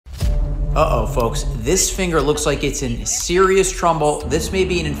Uh-oh, folks, this finger looks like it's in serious trouble. This may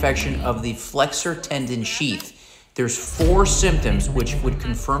be an infection of the flexor tendon sheath. There's 4 symptoms which would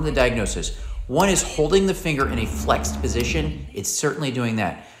confirm the diagnosis. One is holding the finger in a flexed position. It's certainly doing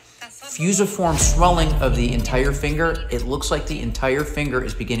that. Fusiform swelling of the entire finger. It looks like the entire finger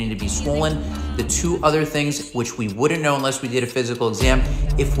is beginning to be swollen. The 2 other things, which we wouldn't know unless we did a physical exam,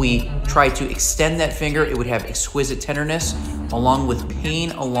 if we tried to extend that finger, it would have exquisite tenderness, along with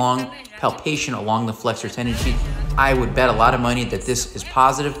pain palpation along the flexor tendon sheath. I would bet a lot of money that this is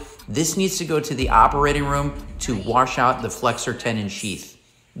positive. This needs to go to the operating room to wash out the flexor tendon sheath.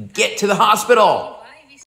 Get to the hospital.